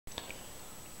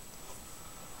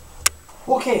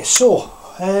Okay, so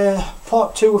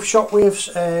part two of shockwaves.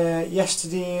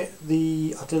 Yesterday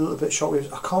I did a little bit of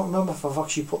shockwaves. I can't remember if I've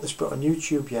actually put this bit on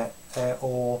YouTube yet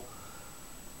or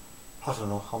I don't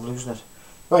know, I'm losing it.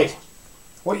 Right,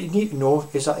 what you need to know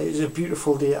is that it is a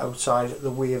beautiful day outside.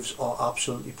 The waves are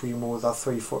absolutely primo. They're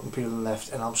 3 foot and peeling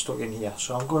left and I'm stuck in here,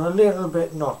 so I'm going a little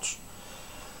bit nuts.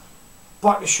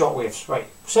 Back to shockwaves. Right,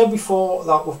 said before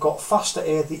that we've got faster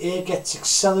air. The air gets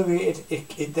accelerated.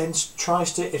 It then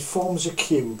it forms a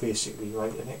queue basically,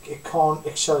 right, and it can't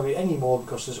accelerate anymore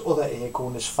because there's other air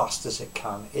going as fast as it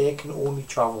can. Air can only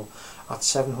travel at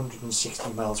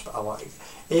 760 miles per hour.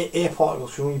 Air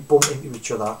particles can only bump into each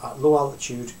other at low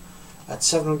altitude at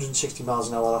 760 miles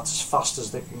an hour. That's as fast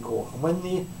as they can go. And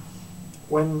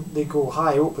when they go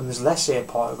high up and there's less air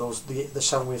particles, the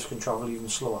sound waves can travel even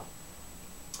slower.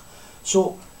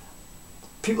 So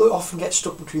people often get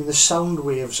stuck between the sound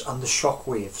waves and the shock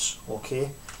waves, okay?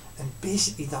 And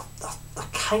basically they're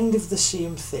kind of the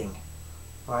same thing,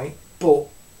 right? But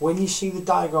when you see the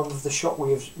diagram of the shock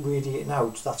waves radiating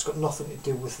out, that's got nothing to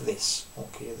do with this,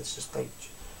 okay? This is like,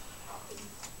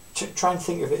 try and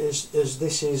think of it as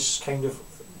this is kind of,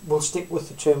 we'll stick with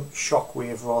the term shock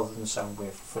wave rather than sound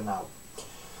wave for now.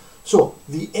 So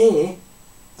the air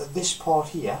at this part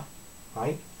here,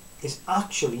 right, is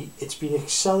actually, it's been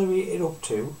accelerated up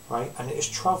to, right, and it is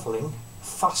travelling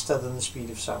faster than the speed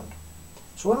of sound.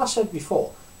 So when I said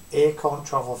before, air can't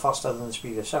travel faster than the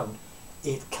speed of sound,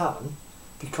 it can,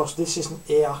 because this isn't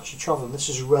air actually travelling, this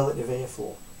is relative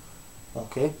airflow.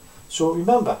 Okay, so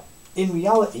remember, in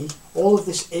reality, all of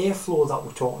this airflow that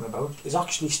we're talking about is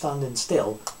actually standing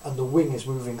still and the wing is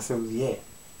moving through the air.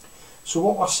 So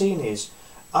what we're saying is,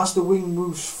 as the wing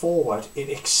moves forward,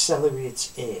 it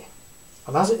accelerates air.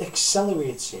 And as it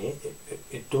accelerates air,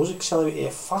 it does accelerate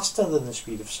air faster than the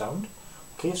speed of sound.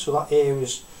 Okay, so that air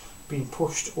is being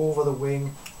pushed over the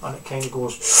wing and it kind of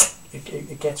goes,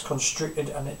 it gets constricted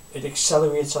and it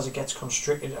accelerates as it gets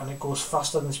constricted and it goes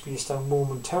faster than the speed of sound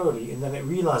momentarily, and then it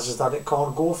realises that it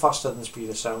can't go faster than the speed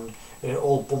of sound and it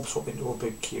all bumps up into a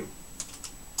big queue.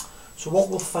 So what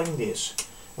we'll find is,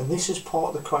 and this is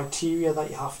part of the criteria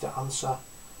that you have to answer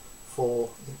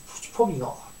for, it's probably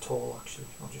not that tall actually,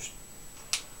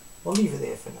 we'll leave it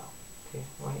there for now. Okay,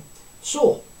 right.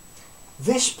 So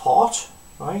this part,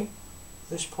 right,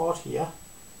 this part here,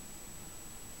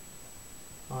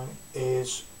 right,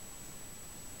 is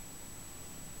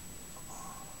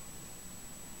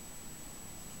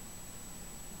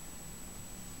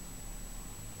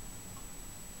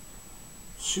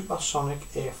supersonic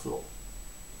airflow.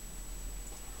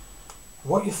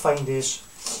 What you find is,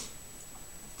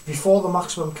 before the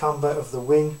maximum camber of the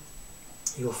wing,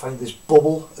 you'll find this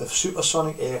bubble of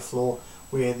supersonic airflow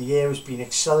where the air is being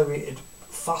accelerated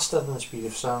faster than the speed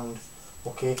of sound,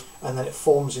 okay, and then it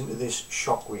forms into this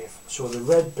shock wave. So the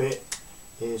red bit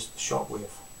is the shock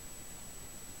wave.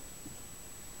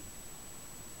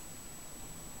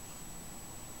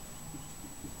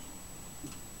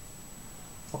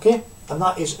 Okay, and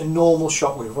that is a normal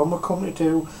shock wave. When we're coming to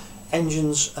do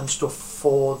engines and stuff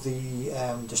for the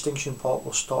distinction part,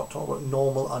 we'll start talking about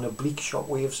normal and oblique shock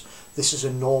waves. This is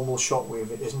a normal shock wave.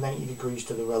 It is 90 degrees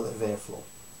to the relative airflow,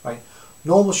 right?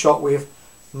 Normal shock wave,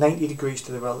 90 degrees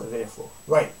to the relative airflow,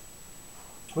 right?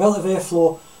 Relative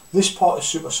airflow, this part is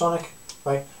supersonic,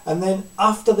 right? And then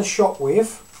after the shock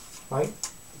wave, right,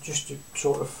 just to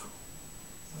sort of,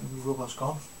 maybe rubber's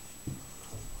gone,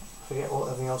 forget what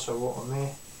everything else I wrote on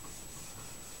there,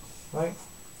 right?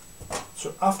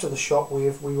 So after the shock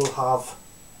wave we will have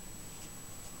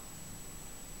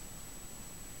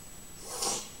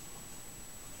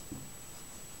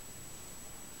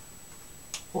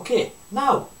okay,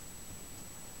 now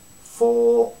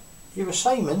for your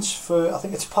assignments for, I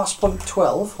think it's past point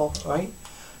 12, right,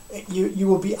 you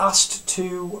will be asked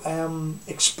to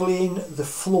explain the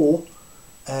flow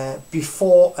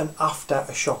before and after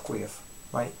a shock wave,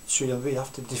 right? So you'll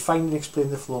have to define and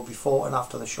explain the flow before and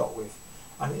after the shock wave.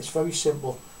 And it's very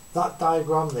simple. That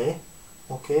diagram there,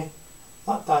 okay,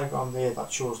 that diagram there,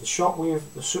 that shows the shock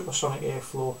wave, the supersonic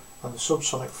airflow and the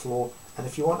subsonic flow. And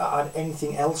if you want to add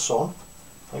anything else on,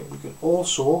 right, we can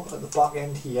also, at the back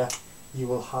end here, you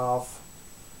will have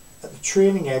at the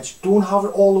trailing edge, don't have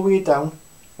it all the way down,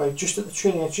 right, just at the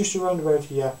trailing edge, just around about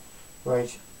here,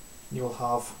 right, you'll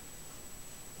have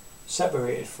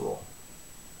separated flow.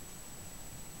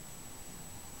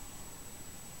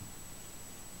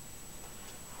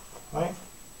 Right.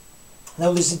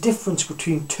 Now there's a difference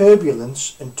between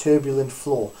turbulence and turbulent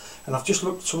flow, and I've just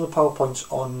looked at some of the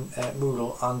PowerPoints on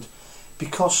Moodle, and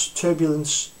because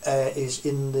turbulence is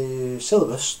in the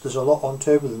syllabus, there's a lot on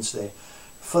turbulence there.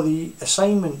 for the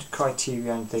assignment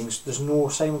criteria and things, there's no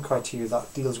assignment criteria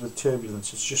that deals with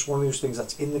turbulence. It's just one of those things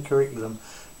that's in the curriculum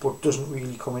but doesn't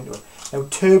really come into it. Now,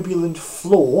 turbulent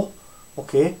flow,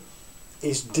 okay,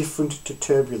 is different to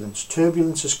turbulence.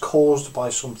 Turbulence is caused by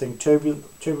something.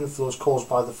 Turbulent flow is caused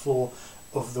by the flow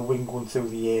of the wind going through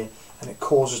the air, and it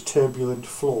causes turbulent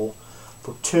flow.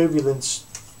 But turbulence,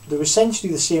 they're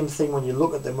essentially the same thing when you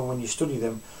look at them and when you study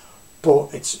them,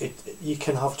 but you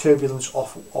can have turbulence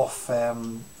off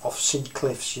sea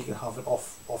cliffs, you can have it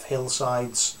off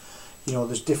hillsides. You know,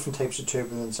 there's different types of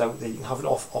turbulence out there. You can have it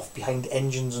off behind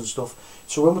engines and stuff.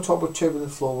 So when we talk about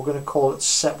turbulent flow, we're going to call it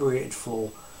separated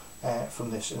flow from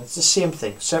this, and it's the same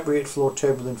thing. Separated flow,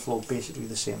 turbulent flow, basically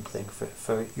the same thing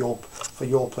for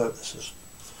your purposes.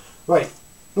 Right,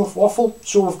 enough waffle.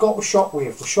 So we've got the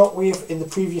shockwave. The shockwave, in the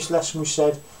previous lesson we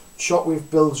said, shockwave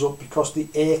builds up because the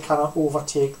air cannot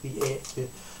overtake the air. The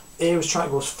air is trying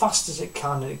to go as fast as it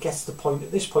can, and it gets to the point,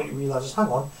 at this point it realises, hang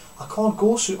on, I can't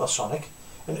go supersonic,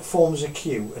 and it forms a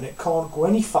queue, and it can't go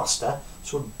any faster,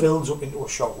 so it builds up into a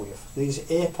shockwave. These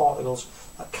air particles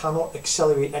that cannot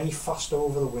accelerate any faster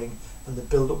over the wing, and they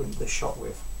build up into the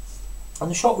shockwave. And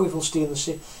the shockwave will stay in the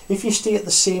same, if you stay at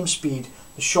the same speed,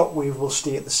 the shockwave will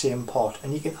stay at the same part,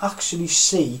 and you can actually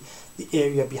see the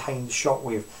area behind the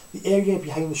shockwave. The area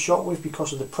behind the shockwave,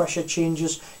 because of the pressure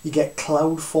changes, you get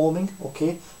cloud forming,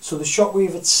 okay? So the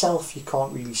shockwave itself you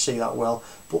can't really see that well,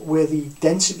 but where the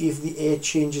density of the air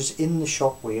changes in the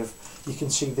shockwave, you can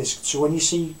see this. So when you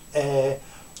see,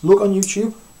 look on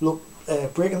YouTube, look,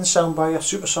 breaking the sound barrier,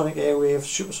 supersonic airwaves,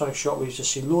 supersonic shockwaves, you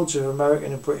see loads of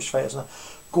American and British fighters now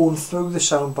going through the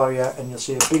sound barrier, and you'll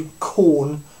see a big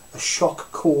cone, a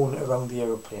shock cone around the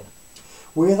aeroplane.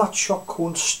 Where that shock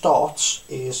cone starts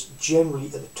is generally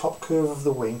at the top curve of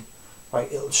the wing,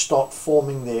 right? It'll start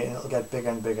forming there, and it'll get bigger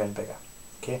and bigger and bigger.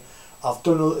 Okay, I've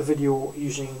done a little video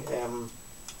using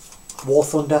War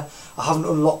Thunder. I haven't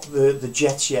unlocked the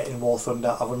jets yet in War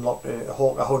Thunder. I've unlocked a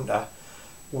Hawker Hunter,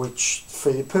 which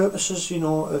for the purposes, you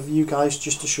know, of you guys,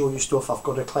 just to show you stuff, I've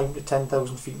got to climb to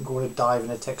 10,000 feet and go on a dive,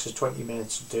 and it takes us 20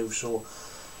 minutes to do. So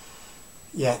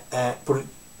yeah, but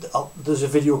there's a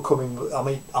video coming. I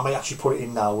might actually put it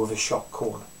in now with a shock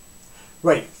cone.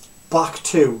 Right, back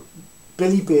to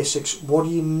Billy Basics. What do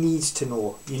you need to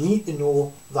know? You need to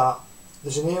know that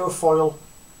there's an aerofoil,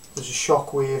 there's a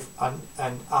shock wave, and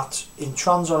in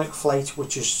transonic flight,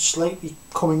 which is slightly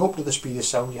coming up to the speed of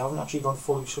sound, you haven't actually gone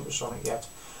fully supersonic yet,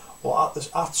 or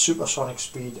at supersonic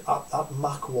speed, at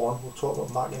Mach 1, we'll talk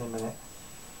about Mach in a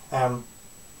minute,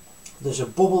 there's a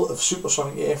bubble of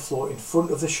supersonic airflow in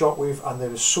front of the shockwave, and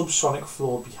there is subsonic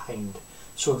flow behind.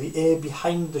 So the air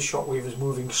behind the shockwave is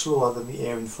moving slower than the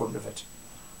air in front of it.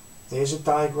 There's a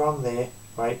diagram there,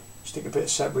 right? Stick a bit of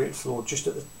separated flow just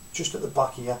at the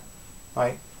back here,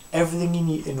 right? Everything you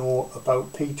need to know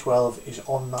about P12 is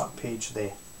on that page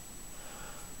there.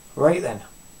 Right then,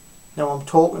 now I'm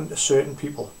talking to certain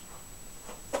people.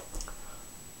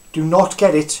 Do not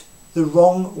get it the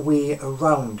wrong way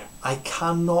around. I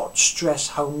cannot stress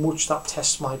how much that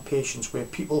tests my patience, where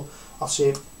people, I'll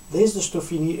say, there's the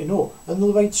stuff you need to know, and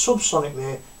they'll write subsonic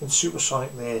there and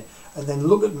supersonic there, and then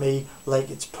look at me like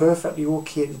it's perfectly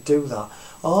okay to do that.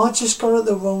 Oh, I just got it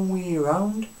the wrong way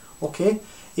around. Okay,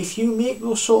 if you make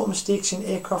those sort of mistakes in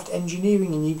aircraft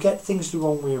engineering and you get things the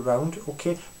wrong way around,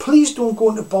 okay, please don't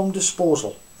go into bomb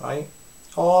disposal, right?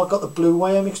 Oh, I got the blue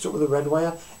wire mixed up with the red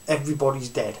wire, everybody's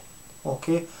dead.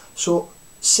 Okay, so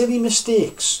silly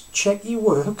mistakes, check your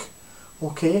work,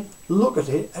 okay, look at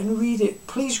it and read it.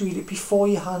 Please read it before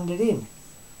you hand it in.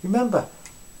 Remember,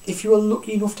 if you are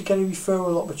lucky enough to get a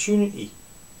referral opportunity,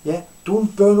 yeah,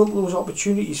 don't burn up those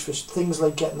opportunities for things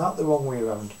like getting that the wrong way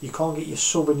around. You can't get your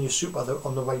sub and your super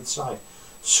on the right side.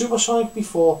 Supersonic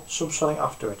before, subsonic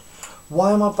after it.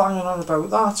 Why am I banging on about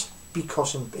that?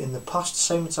 Because in the past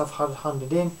assignments I've had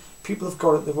handed in, people have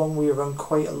got it the wrong way around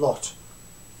quite a lot.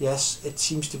 Yes, it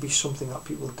seems to be something that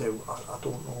people do. I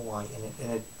don't know why,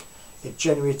 and it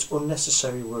generates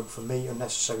unnecessary work for me,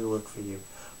 unnecessary work for you.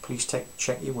 Please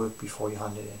check your work before you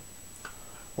hand it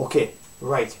in. Okay,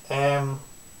 right. I'm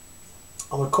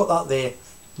going to cut that there,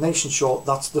 nice and short.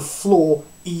 That's the flow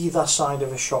either side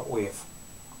of a shock wave.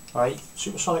 Right,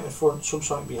 supersonic in front,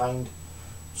 subsonic behind,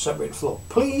 separated flow.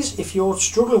 Please, if you're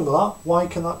struggling with that, why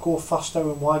can that go faster,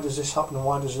 and why does this happen, and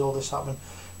why does all this happen?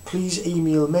 Please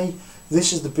email me.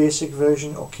 This is the basic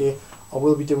version, okay. I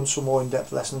will be doing some more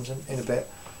in-depth lessons in a bit.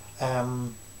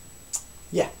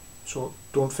 Yeah, so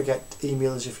don't forget to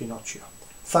email us if you're not sure.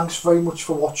 Thanks very much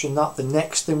for watching that. The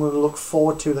next thing we'll look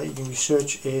forward to that you can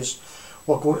research is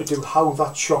we're going to do how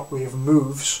that shockwave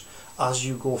moves as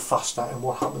you go faster and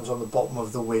what happens on the bottom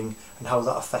of the wing and how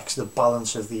that affects the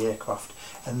balance of the aircraft.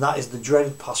 And that is the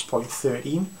dreaded pass point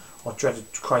 13, or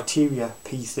dreaded criteria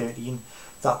P13,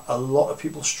 that a lot of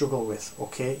people struggle with.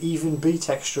 Okay, even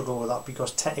BTEC struggle with that,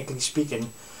 because technically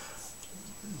speaking,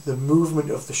 the movement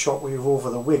of the shockwave over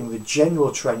the wing, the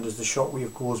general trend is the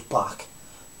shockwave goes back,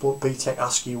 but BTEC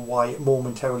asks you why it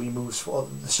momentarily moves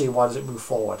forward. Say, why does it move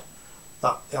forward?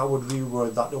 That I would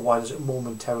reword that to why does it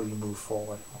momentarily move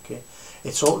forward. Okay,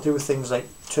 it's all to do with things like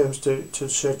terms to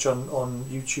search on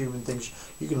YouTube and things.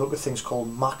 You can look at things called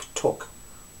Mach tuck.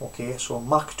 Okay, so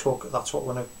Mach tuck, that's what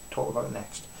we're going to talk about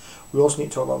next. We also need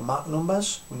to talk about Mach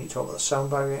numbers, we need to talk about the sound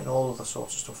barrier and all other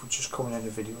sorts of stuff, which is coming in a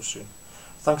video soon.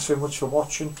 Thanks very much for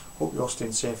watching. Hope you're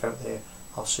staying safe out there.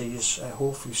 I'll see you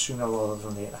hopefully sooner rather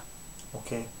than later.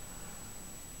 Okay,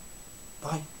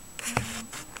 bye.